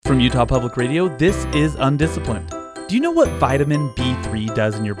From Utah Public Radio, this is Undisciplined. Do you know what vitamin B3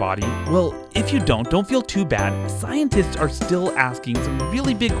 does in your body? Well, if you don't feel too bad. Scientists are still asking some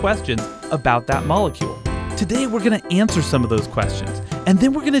really big questions about that molecule. Today, we're going to answer some of those questions, and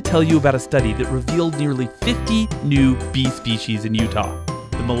then we're going to tell you about a study that revealed nearly 50 new bee species in Utah.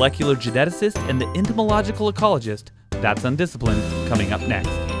 The molecular geneticist and the entomological ecologist. That's Undisciplined, coming up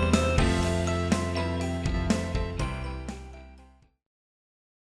next.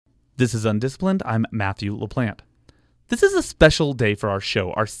 This is Undisciplined. I'm Matthew LaPlante. This is a special day for our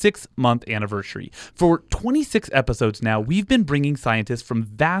show, our 6-month anniversary. For 26 episodes now, we've been bringing scientists from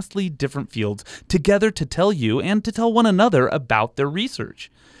vastly different fields together to tell you and to tell one another about their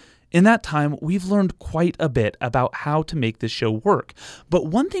research. In that time, we've learned quite a bit about how to make this show work. But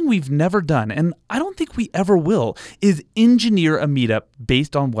one thing we've never done, and I don't think we ever will, is engineer a meetup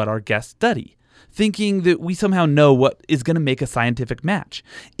based on what our guests study, thinking that we somehow know what is going to make a scientific match.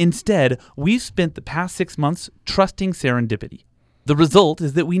 Instead, we've spent the past 6 months trusting serendipity. The result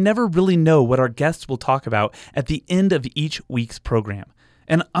is that we never really know what our guests will talk about at the end of each week's program.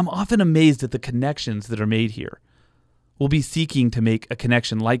 And I'm often amazed at the connections that are made here. We'll be seeking to make a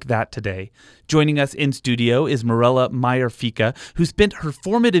connection like that today. Joining us in studio is Mirella Meyer-Fika, who spent her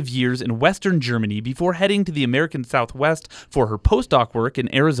formative years in Western Germany before heading to the American Southwest for her postdoc work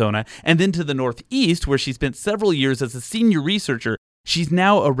in Arizona, and then to the Northeast, where she spent several years as a senior researcher. She's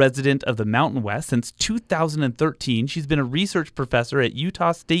now a resident of the Mountain West. Since 2013, she's been a research professor at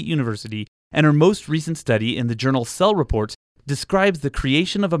Utah State University, and her most recent study in the journal Cell Reports describes the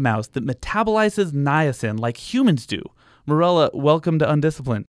creation of a mouse that metabolizes niacin like humans do. Mirella, welcome to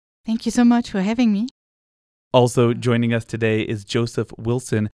Undisciplined. Thank you so much for having me. Also joining us today is Joseph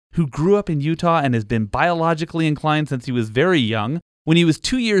Wilson, who grew up in Utah and has been biologically inclined since he was very young. When he was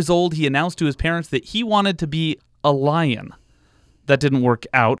 2 years old, he announced to his parents that he wanted to be a lion. That didn't work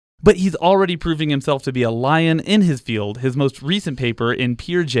out, but he's already proving himself to be a lion in his field. His most recent paper in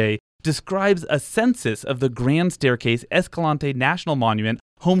Peer J describes a census of the Grand Staircase-Escalante National Monument,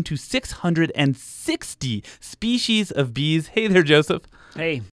 home to 660 species of bees. Hey there, Joseph.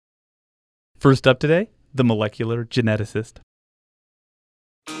 Hey. First up today, the molecular geneticist.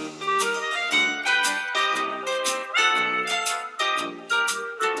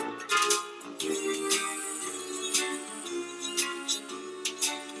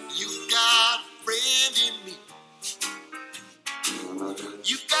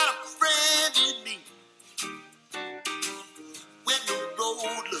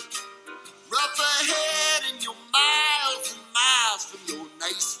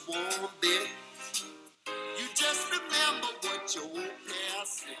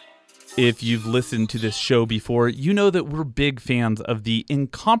 If you've listened to this show before, you know that we're big fans of the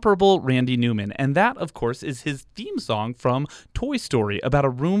incomparable Randy Newman, and that, of course, is his theme song from Toy Story about a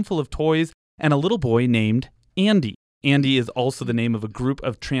room full of toys and a little boy named Andy. Andy is also the name of a group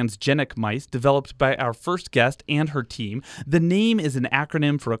of transgenic mice developed by our first guest and her team. The name is an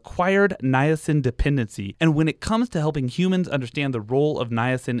acronym for Acquired Niacin Dependency, and when it comes to helping humans understand the role of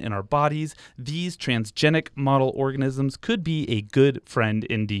niacin in our bodies, these transgenic model organisms could be a good friend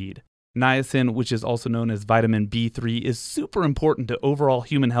indeed. Niacin, which is also known as vitamin B3, is super important to overall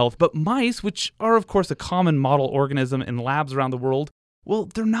human health, but mice, which are of course a common model organism in labs around the world, well,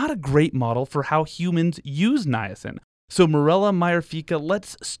 they're not a great model for how humans use niacin. So Mirella Meyer-Fika,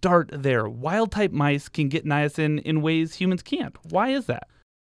 let's start there. Wild-type mice can get niacin in ways humans can't. Why is that?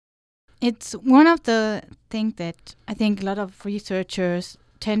 It's one of the things that I think a lot of researchers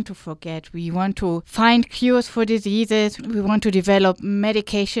tend to forget. We want to find cures for diseases, we want to develop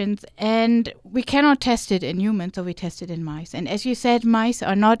medications, and we cannot test it in humans, so we test it in mice. And as you said, mice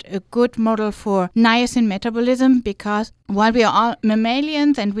are not a good model for niacin metabolism because while we are all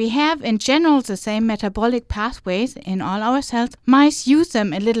mammalians and we have in general the same metabolic pathways in all our cells, mice use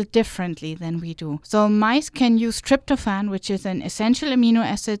them a little differently than we do. So mice can use tryptophan, which is an essential amino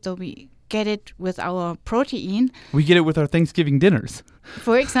acid, so we get it with our protein. We get it with our Thanksgiving dinners.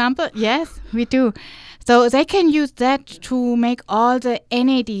 For example, yes, we do. So they can use that to make all the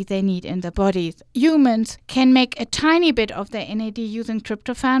NAD they need in their bodies. Humans can make a tiny bit of the NAD using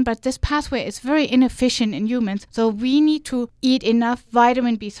tryptophan, but this pathway is very inefficient in humans. So we need to eat enough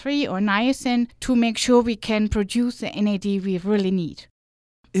vitamin B3 or niacin to make sure we can produce the NAD we really need.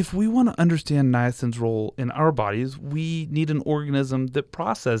 If we want to understand niacin's role in our bodies, we need an organism that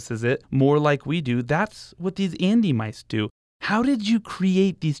processes it more like we do. That's what these Andy mice do. How did you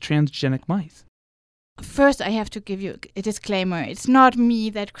create these transgenic mice? First, I have to give you a disclaimer. It's not me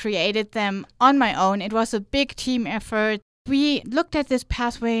that created them on my own. It was a big team effort. We looked at this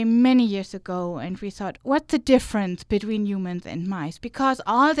pathway many years ago and we thought, what's the difference between humans and mice? Because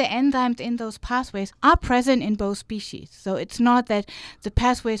all the enzymes in those pathways are present in both species. So it's not that the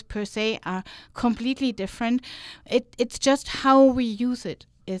pathways per se are completely different. It's just how we use it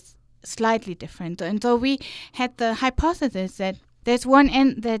is slightly different. And so we had the hypothesis that there's one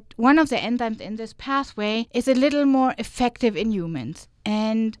of the enzymes in this pathway is a little more effective in humans.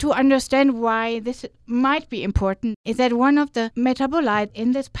 And to understand why this might be important is that one of the metabolites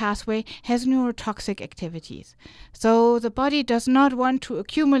in this pathway has neurotoxic activities. So the body does not want to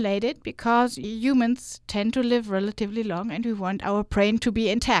accumulate it because humans tend to live relatively long and we want our brain to be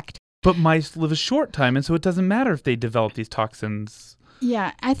intact. But mice live a short time, and so it doesn't matter if they develop these toxins.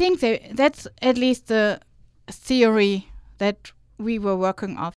 Yeah, I think that's at least the theory that we were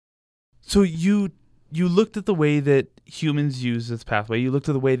working off. So you looked at the way that humans use this pathway, you looked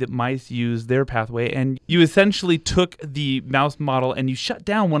at the way that mice use their pathway, and you essentially took the mouse model and you shut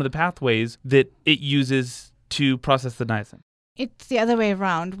down one of the pathways that it uses to process the niacin. It's the other way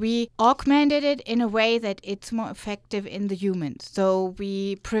around. We augmented it in a way that it's more effective in the humans. So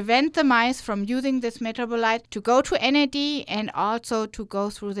we prevent the mice from using this metabolite to go to NAD and also to go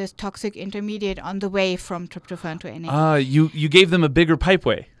through this toxic intermediate on the way from tryptophan to NAD. You gave them a bigger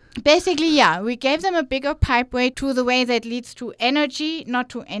pipeway. Basically, yeah, we gave them a bigger pipeway to the way that leads to energy, not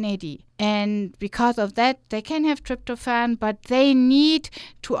to NAD. And because of that, they can have tryptophan, but they need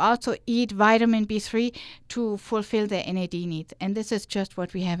to also eat vitamin B3 to fulfill their NAD needs. And this is just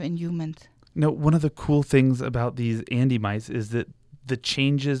what we have in humans. Now, one of the cool things about these Andy mice is that the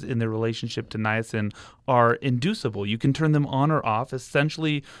changes in their relationship to niacin are inducible. You can turn them on or off,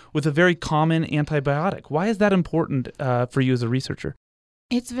 essentially with a very common antibiotic. Why is that important for you as a researcher?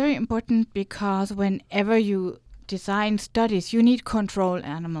 It's very important because whenever you design studies, you need control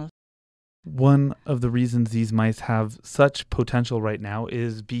animals. One of the reasons these mice have such potential right now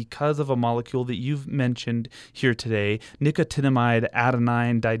is because of a molecule that you've mentioned here today, nicotinamide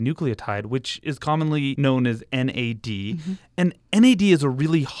adenine dinucleotide, which is commonly known as NAD. Mm-hmm. And NAD is a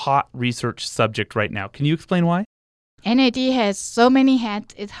really hot research subject right now. Can you explain why? NAD has so many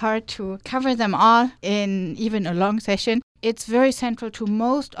hats, it's hard to cover them all in even a long session. It's very central to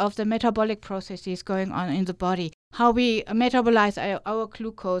most of the metabolic processes going on in the body. How we metabolize our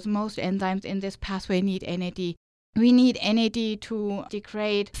glucose, most enzymes in this pathway need NAD. We need NAD to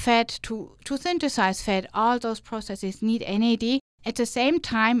degrade fat, to synthesize fat. All those processes need NAD. At the same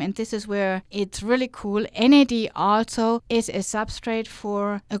time, and this is where it's really cool, NAD also is a substrate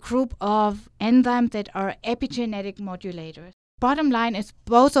for a group of enzymes that are epigenetic modulators. Bottom line is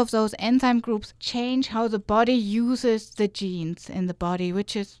both of those enzyme groups change how the body uses the genes in the body,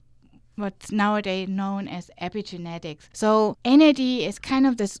 which is what's nowadays known as epigenetics. So NAD is kind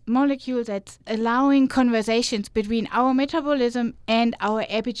of this molecule that's allowing conversations between our metabolism and our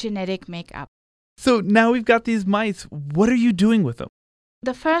epigenetic makeup. So now we've got these mice. What are you doing with them?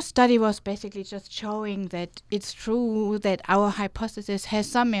 The first study was basically just showing that it's true that our hypothesis has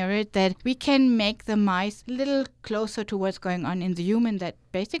some merit, that we can make the mice a little closer to what's going on in the human, that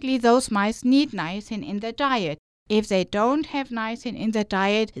basically those mice need niacin in their diet. If they don't have niacin in their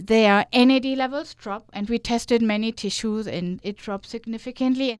diet, their NAD levels drop, and we tested many tissues and it dropped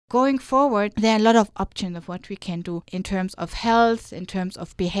significantly. Going forward, there are a lot of options of what we can do in terms of health, in terms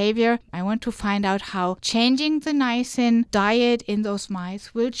of behavior. I want to find out how changing the niacin diet in those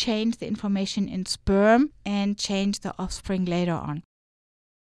mice will change the information in sperm and change the offspring later on.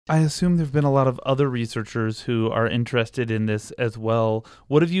 I assume there have been a lot of other researchers who are interested in this as well.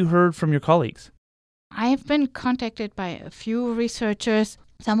 What have you heard from your colleagues? I've been contacted by a few researchers.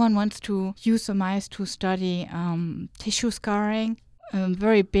 Someone wants to use the mice to study tissue scarring, a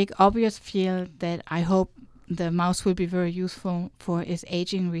very big, obvious field that I hope the mouse will be very useful for is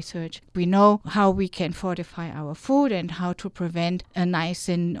aging research. We know how we can fortify our food and how to prevent a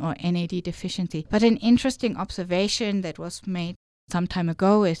niacin or NAD deficiency. But an interesting observation that was made some time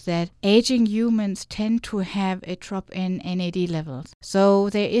ago is that aging humans tend to have a drop in NAD levels. So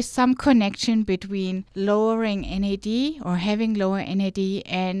there is some connection between lowering NAD or having lower NAD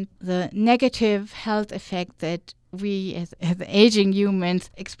and the negative health effect that we as aging humans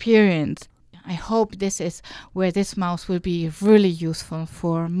experience. I hope this is where this mouse will be really useful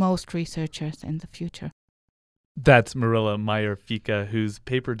for most researchers in the future. That's Marilla Meyer-Fika, whose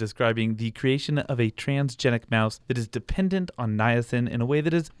paper describing the creation of a transgenic mouse that is dependent on niacin in a way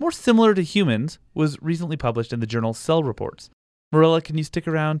that is more similar to humans was recently published in the journal Cell Reports. Marilla, can you stick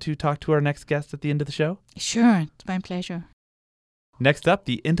around to talk to our next guest at the end of the show? Sure, it's my pleasure. Next up,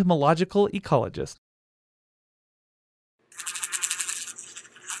 the Entomological Ecologist.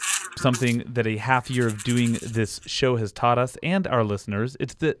 something that a half year of doing this show has taught us and our listeners,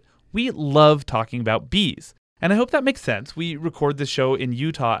 it's that we love talking about bees. And I hope that makes sense. We record this show in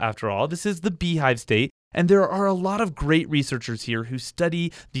Utah, after all. This is the beehive state, and there are a lot of great researchers here who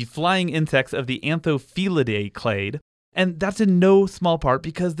study the flying insects of the Anthophylidae clade. And that's in no small part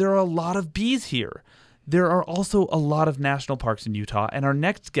because there are a lot of bees here. There are also a lot of national parks in Utah, and our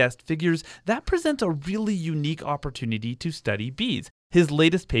next guest figures that presents a really unique opportunity to study bees. His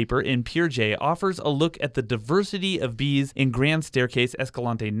latest paper in Peer J offers a look at the diversity of bees in Grand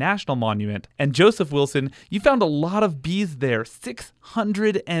Staircase-Escalante National Monument. And Joseph Wilson, you found a lot of bees there,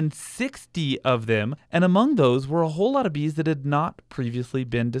 660 of them, and among those were a whole lot of bees that had not previously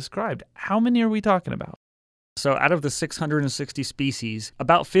been described. How many are we talking about? So out of the 660 species,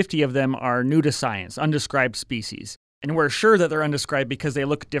 about 50 of them are new to science, undescribed species. And we're sure that they're undescribed because they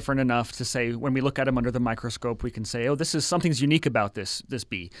look different enough to say, when we look at them under the microscope, we can say, oh, something's unique about this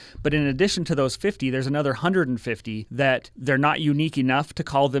bee. But in addition to those 50, there's another 150 that they're not unique enough to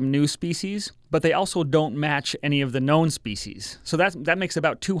call them new species, but they also don't match any of the known species. So that makes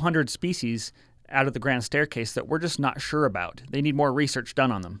about 200 species out of the Grand Staircase that we're just not sure about. They need more research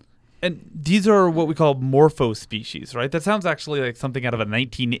done on them. And these are what we call morphospecies, right? That sounds actually like something out of a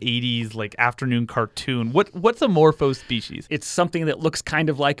 1980s like afternoon cartoon. What's a morphospecies? It's something that looks kind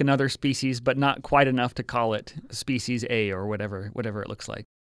of like another species, but not quite enough to call it species A or whatever it looks like.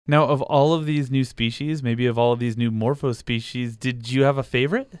 Now, of all of these new species, maybe of all of these new morphospecies, did you have a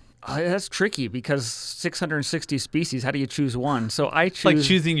favorite? That's tricky because 660 species, how do you choose one? So I choose... It's like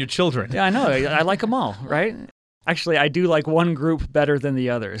choosing your children. Yeah, I know. I like them all, right? Actually, I do like one group better than the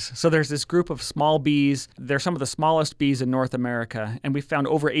others. So there's this group of small bees. They're some of the smallest bees in North America, and we found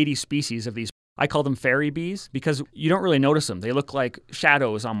over 80 species of these. I call them fairy bees because you don't really notice them. They look like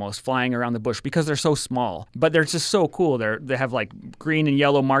shadows almost flying around the bush because they're so small. But they're just so cool. They have like green and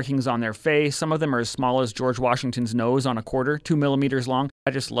yellow markings on their face. Some of them are as small as George Washington's nose on a quarter, 2 millimeters long.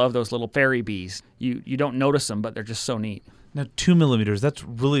 I just love those little fairy bees. You don't notice them, but they're just so neat. Now, 2 millimeters, that's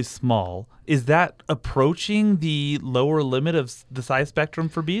really small. Is that approaching the lower limit of the size spectrum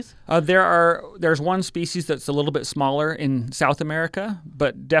for bees? There's one species that's a little bit smaller in South America,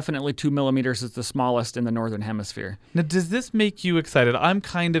 but definitely 2 millimeters is the smallest in the Northern Hemisphere. Now, does this make you excited? I'm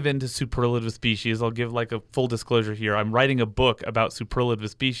kind of into superlative species. I'll give like a full disclosure here. I'm writing a book about superlative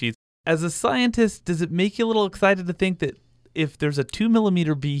species. As a scientist, does it make you a little excited to think that if there's a 2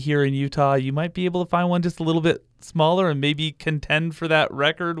 millimeter bee here in Utah, you might be able to find one just a little bit smaller and maybe contend for that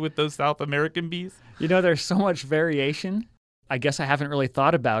record with those South American bees? You know, there's so much variation. I guess I haven't really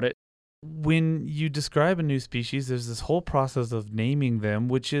thought about it. When you describe a new species, there's this whole process of naming them,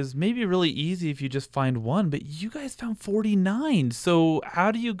 which is maybe really easy if you just find one, but you guys found 49. So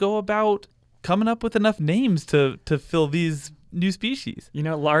how do you go about coming up with enough names to fill these new species? You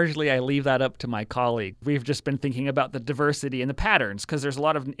know, largely I leave that up to my colleague. We've just been thinking about the diversity and the patterns because there's a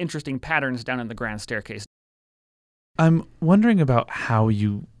lot of interesting patterns down in the Grand Staircase. I'm wondering about how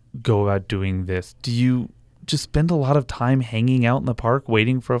you go about doing this. Do you just spend a lot of time hanging out in the park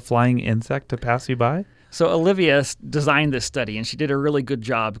waiting for a flying insect to pass you by? So Olivia designed this study and she did a really good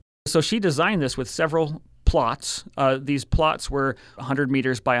job. So she designed this with several plots. These plots were 100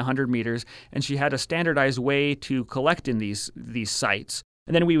 meters by 100 meters, and she had a standardized way to collect in these sites.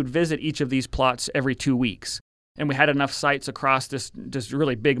 And then we would visit each of these plots every 2 weeks. And we had enough sites across this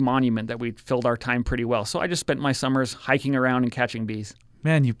really big monument that we filled our time pretty well. So I just spent my summers hiking around and catching bees.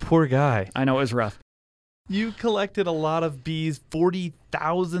 Man, you poor guy. I know, it was rough. You collected a lot of bees,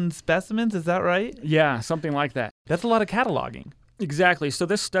 40,000 specimens, is that right? Yeah, something like that. That's a lot of cataloging. Exactly. So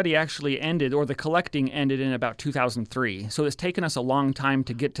this study actually ended, or the collecting ended in about 2003. So it's taken us a long time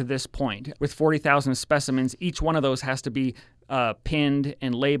to get to this point. With 40,000 specimens, each one of those has to be pinned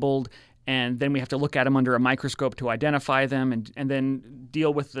and labeled, and then we have to look at them under a microscope to identify them and then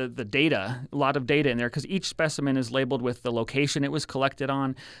deal with the data, a lot of data in there, because each specimen is labeled with the location it was collected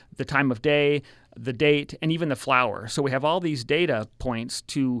on, the time of day, the date, and even the flower. So we have all these data points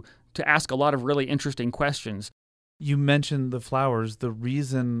to ask a lot of really interesting questions. You mentioned the flowers. The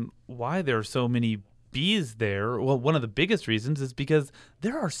reason why there are so many bees there, well, one of the biggest reasons is because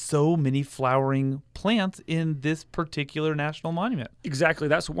there are so many flowering plants in this particular national monument. Exactly.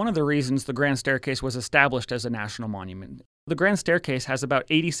 That's one of the reasons the Grand Staircase was established as a national monument. The Grand Staircase has about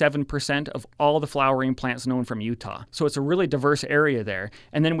 87% of all the flowering plants known from Utah. So it's a really diverse area there.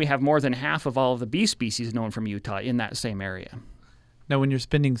 And then we have more than half of all of the bee species known from Utah in that same area. Now, when you're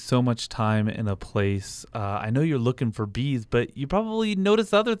spending so much time in a place, I know you're looking for bees, but you probably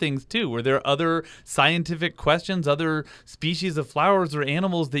notice other things too. Were there other scientific questions, other species of flowers or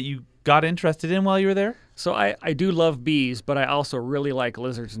animals that you got interested in while you were there? So I do love bees, but I also really like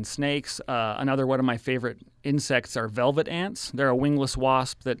lizards and snakes. Another one of my favorite insects are velvet ants. They're a wingless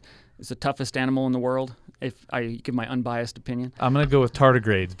wasp that is the toughest animal in the world, if I give my unbiased opinion. I'm going to go with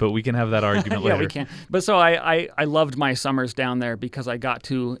tardigrades, but we can have that argument later. Yeah, we can. But so I loved my summers down there because I got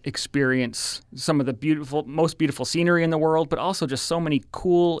to experience some of the most beautiful scenery in the world, but also just so many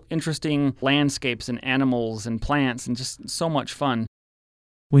cool, interesting landscapes and animals and plants and just so much fun.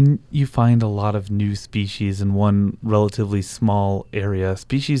 When you find a lot of new species in one relatively small area,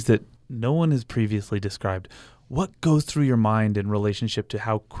 species that no one has previously described, what goes through your mind in relationship to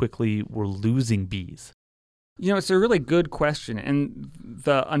how quickly we're losing bees? It's a really good question, and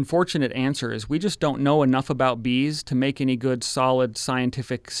the unfortunate answer is we just don't know enough about bees to make any good, solid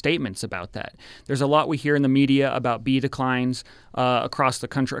scientific statements about that. There's a lot we hear in the media about bee declines across the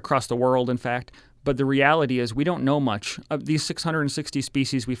country, across the world, in fact. But the reality is we don't know much. Of these 660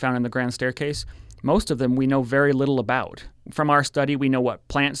 species we found in the Grand Staircase, most of them we know very little about. From our study, we know what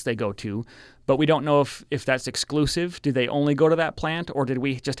plants they go to, but we don't know if that's exclusive. Do they only go to that plant, or did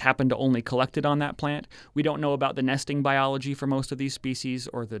we just happen to only collect it on that plant? We don't know about the nesting biology for most of these species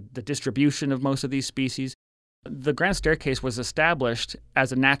or the distribution of most of these species. The Grand Staircase was established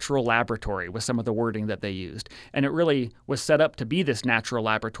as a natural laboratory with some of the wording that they used. And it really was set up to be this natural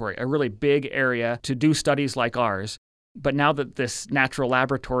laboratory, a really big area to do studies like ours. But now that this natural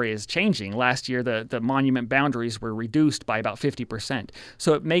laboratory is changing, last year the monument boundaries were reduced by about 50%.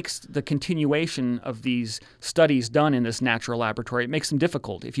 So it makes the continuation of these studies done in this natural laboratory, it makes them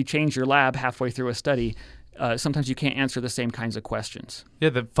difficult. If you change your lab halfway through a study, sometimes you can't answer the same kinds of questions.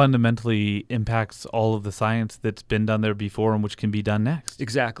 Yeah, that fundamentally impacts all of the science that's been done there before and which can be done next.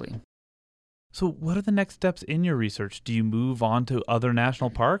 Exactly. So what are the next steps in your research? Do you move on to other national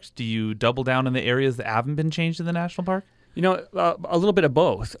parks? Do you double down in the areas that haven't been changed in the national park? A little bit of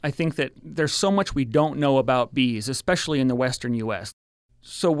both. I think that there's so much we don't know about bees, especially in the western U.S.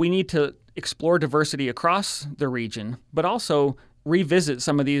 So we need to explore diversity across the region, but also revisit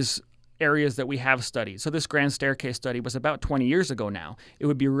some of these areas that we have studied. So this Grand Staircase study was about 20 years ago now. It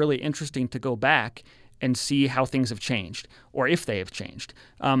would be really interesting to go back and see how things have changed, or if they have changed.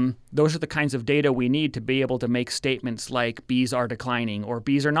 Those are the kinds of data we need to be able to make statements like bees are declining or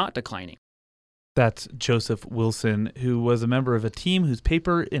bees are not declining. That's Joseph Wilson, who was a member of a team whose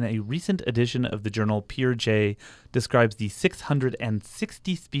paper in a recent edition of the journal Peer J describes the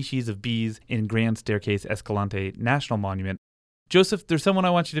 660 species of bees in Grand Staircase-Escalante National Monument. Joseph, there's someone I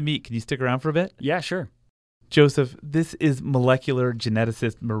want you to meet. Can you stick around for a bit? Yeah, sure. Joseph, this is molecular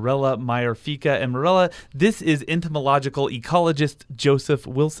geneticist Mirella Meyer-Fika. And Mirella, this is entomological ecologist Joseph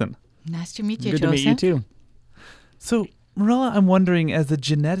Wilson. Nice to meet you, Good Joseph. to meet you, too. So, Mirella, I'm wondering, as a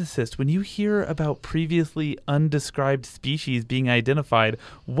geneticist, when you hear about previously undescribed species being identified,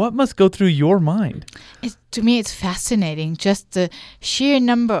 what must go through your mind? To me, it's fascinating, just the sheer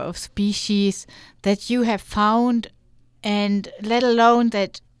number of species that you have found, and let alone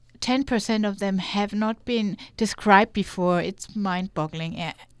that 10% of them have not been described before. It's mind-boggling.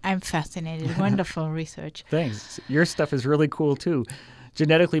 I'm fascinated. Wonderful research. Thanks. Your stuff is really cool, too.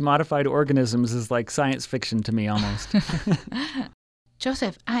 Genetically modified organisms is like science fiction to me almost.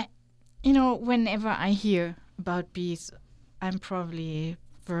 Joseph, whenever I hear about bees, I'm probably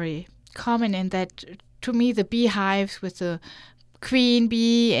very common in that, to me, the beehives with the queen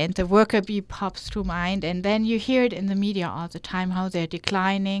bee and the worker bee pops to mind, and then you hear it in the media all the time how they're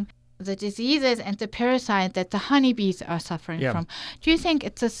declining, the diseases and the parasites that the honeybees are suffering from. Do you think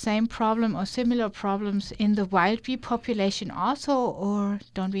it's the same problem or similar problems in the wild bee population also, or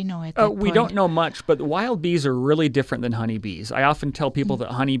don't we know it? We don't know much, but wild bees are really different than honeybees. I often tell people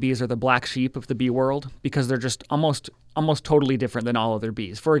that honeybees are the black sheep of the bee world because they're just almost totally different than all other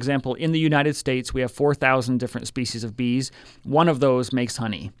bees. For example, in the United States, we have 4,000 different species of bees. One of those makes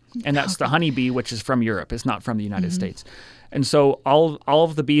honey, and that's the honeybee, which is from Europe. It's not from the United States. And so all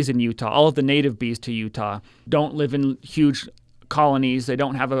of the bees in Utah, all of the native bees to Utah, don't live in huge colonies. They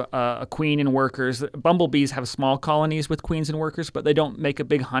don't have a queen and workers. Bumblebees have small colonies with queens and workers, but they don't make a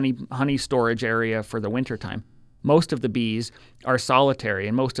big honey storage area for the wintertime. Most of the bees are solitary,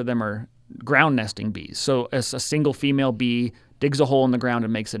 and most of them are ground nesting bees. So as a single female bee digs a hole in the ground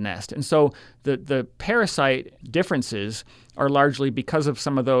and makes a nest. And so the parasite differences are largely because of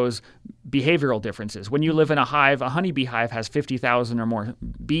some of those behavioral differences. When you live in a hive, a honeybee hive has 50,000 or more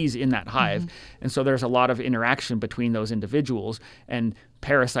bees in that hive. And so there's a lot of interaction between those individuals, and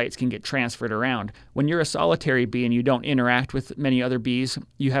parasites can get transferred around. When you're a solitary bee and you don't interact with many other bees,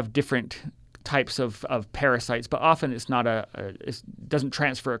 you have different types of parasites, but often it's not it doesn't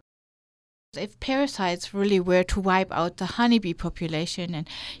transfer If parasites really were to wipe out the honeybee population, and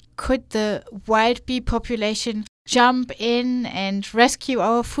could the wild bee population jump in and rescue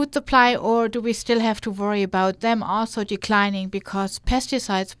our food supply, or do we still have to worry about them also declining because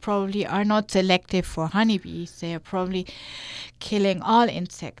pesticides probably are not selective for honeybees? They are probably killing all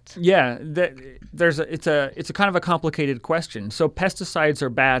insects. Yeah, it's a kind of a complicated question. So pesticides are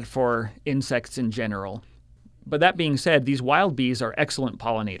bad for insects in general. But that being said, these wild bees are excellent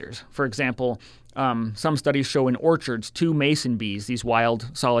pollinators. For example, some studies show in orchards, 2 mason bees, these wild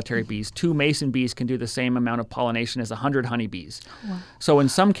solitary bees, 2 mason bees can do the same amount of pollination as 100 honeybees. Wow. So in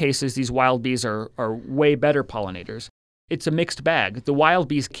some cases, these wild bees are way better pollinators. It's a mixed bag. The wild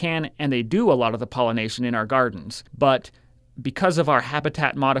bees can and they do a lot of the pollination in our gardens, but because of our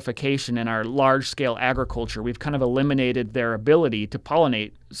habitat modification and our large-scale agriculture, we've kind of eliminated their ability to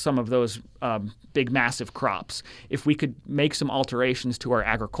pollinate some of those big, massive crops. If we could make some alterations to our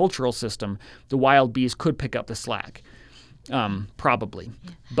agricultural system, the wild bees could pick up the slack, probably.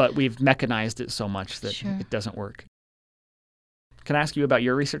 Yeah. But we've mechanized it so much that it doesn't work. Can I ask you about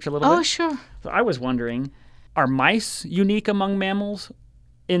your research a little bit? Oh, sure. So I was wondering, are mice unique among mammals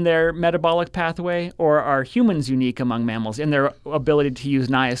in their metabolic pathway, or are humans unique among mammals in their ability to use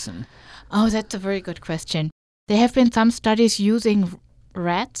niacin? Oh, that's a very good question. There have been some studies using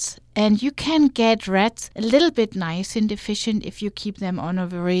rats, and you can get rats a little bit niacin deficient if you keep them on a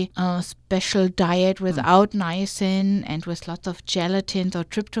very special diet without niacin and with lots of gelatin or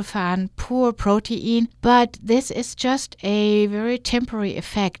tryptophan, poor protein. But this is just a very temporary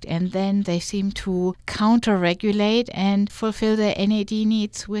effect, and then they seem to counter-regulate and fulfill their NAD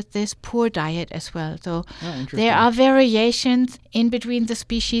needs with this poor diet as well. So there are variations in between the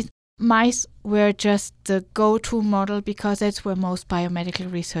species. Mice were just the go-to model because that's where most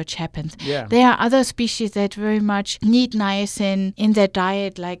biomedical research happens. Yeah. There are other species that very much need niacin in their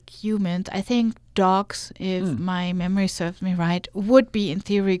diet like humans. I think dogs, if my memory serves me right, would be in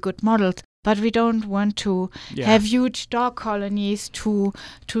theory good models. But we don't want to have huge dog colonies to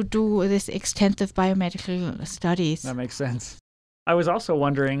do this extensive biomedical studies. That makes sense. I was also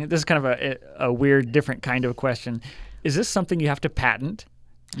wondering, this is kind of a weird, different kind of question. Is this something you have to patent?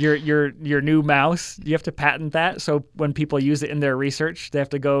 Your new mouse, do you have to patent that? So when people use it in their research, they have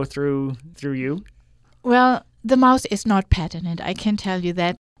to go through you? Well, the mouse is not patented, I can tell you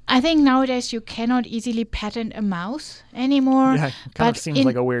that. I think nowadays you cannot easily patent a mouse anymore. Yeah, kind of seems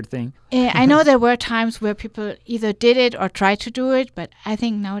like a weird thing. I know there were times where people either did it or tried to do it, but I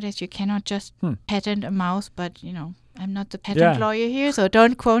think nowadays you cannot just patent a mouse. But, I'm not the patent lawyer here, so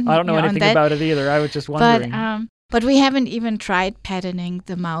don't quote me on that. I don't know anything about it either. I was just wondering. But we haven't even tried patenting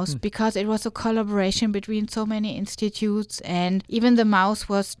the mouse because it was a collaboration between so many institutes, and even the mouse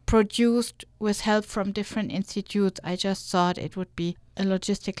was produced with help from different institutes. I just thought it would be a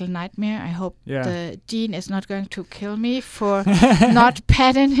logistical nightmare. I hope the dean is not going to kill me for not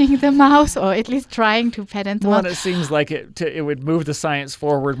patenting the mouse, or at least trying to patent the mouse. Well, it seems like it would move the science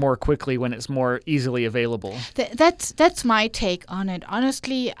forward more quickly when it's more easily available. That's my take on it.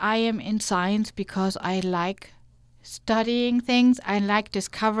 Honestly, I am in science because I like studying things. I like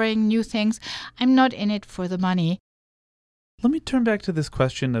discovering new things. I'm not in it for the money. Let me turn back to this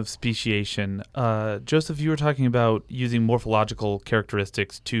question of speciation. Joseph, you were talking about using morphological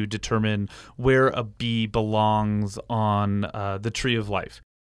characteristics to determine where a bee belongs on the tree of life.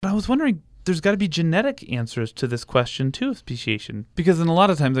 But I was wondering, there's got to be genetic answers to this question, too, of speciation. Because in a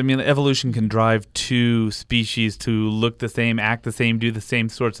lot of times, evolution can drive two species to look the same, act the same, do the same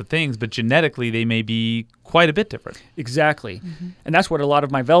sorts of things, but genetically they may be quite a bit different. Exactly. Mm-hmm. And that's what a lot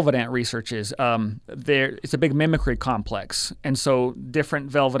of my velvet ant research is. It's a big mimicry complex. And so different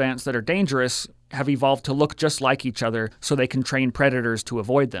velvet ants that are dangerous have evolved to look just like each other so they can train predators to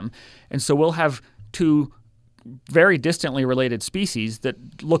avoid them. And so we'll have two very distantly related species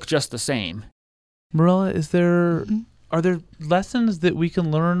that look just the same. Marilla, are there lessons that we can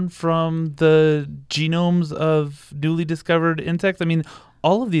learn from the genomes of newly discovered insects?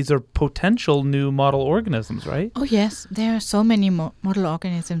 All of these are potential new model organisms, right? Oh, yes. There are so many model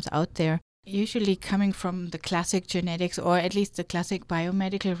organisms out there, usually coming from the classic genetics, or at least the classic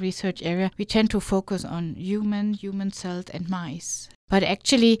biomedical research area. We tend to focus on human cells and mice. But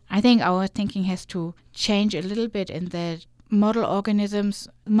actually, I think our thinking has to change a little bit in that model organisms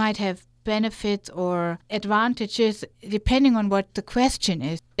might have benefits or advantages depending on what the question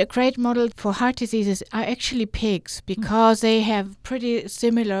is. A great model for heart diseases are actually pigs because they have pretty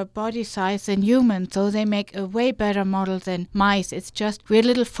similar body size than humans, so they make a way better model than mice. It's just we're a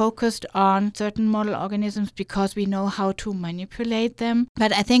little focused on certain model organisms because we know how to manipulate them.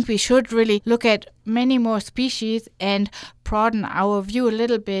 But I think we should really look at many more species and broaden our view a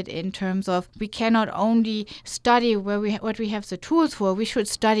little bit in terms of we cannot only study what we have the tools for, we should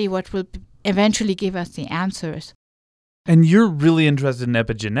study what will eventually give us the answers. And you're really interested in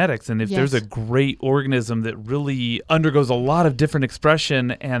epigenetics, and if Yes. there's a great organism that really undergoes a lot of different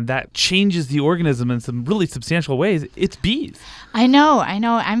expression and that changes the organism in some really substantial ways, it's bees. I know.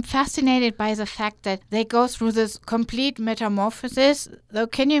 I'm fascinated by the fact that they go through this complete metamorphosis. Though,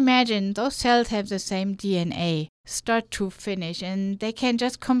 can you imagine, those cells have the same DNA, start to finish, and they can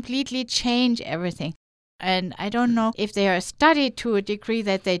just completely change everything. And I don't know if they are studied to a degree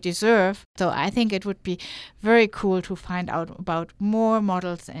that they deserve. So I think it would be very cool to find out about more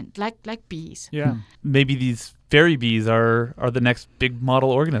models and like bees. Yeah. Maybe these fairy bees are the next big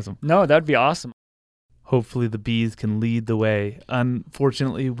model organism. No, that'd be awesome. Hopefully the bees can lead the way.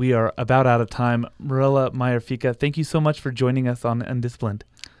 Unfortunately, we are about out of time. Marilla Meyer-Fika, thank you so much for joining us on UnDisciplined.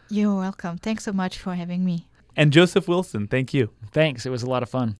 You're welcome. Thanks so much for having me. And Joseph Wilson, thank you. Thanks. It was a lot of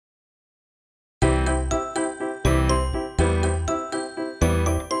fun.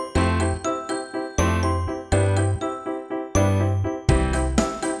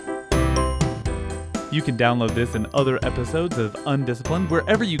 You can download this and other episodes of UnDisciplined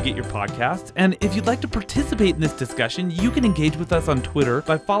wherever you get your podcasts. And if you'd like to participate in this discussion, you can engage with us on Twitter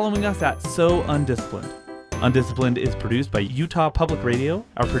by following us at SoUndisciplined. UnDisciplined is produced by Utah Public Radio.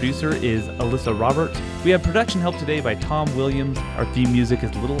 Our producer is Alyssa Roberts. We have production help today by Tom Williams. Our theme music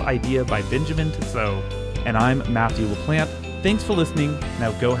is Little Idea by Benjamin Tissot. And I'm Matthew LaPlante. Thanks for listening.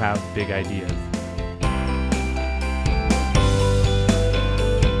 Now go have big ideas.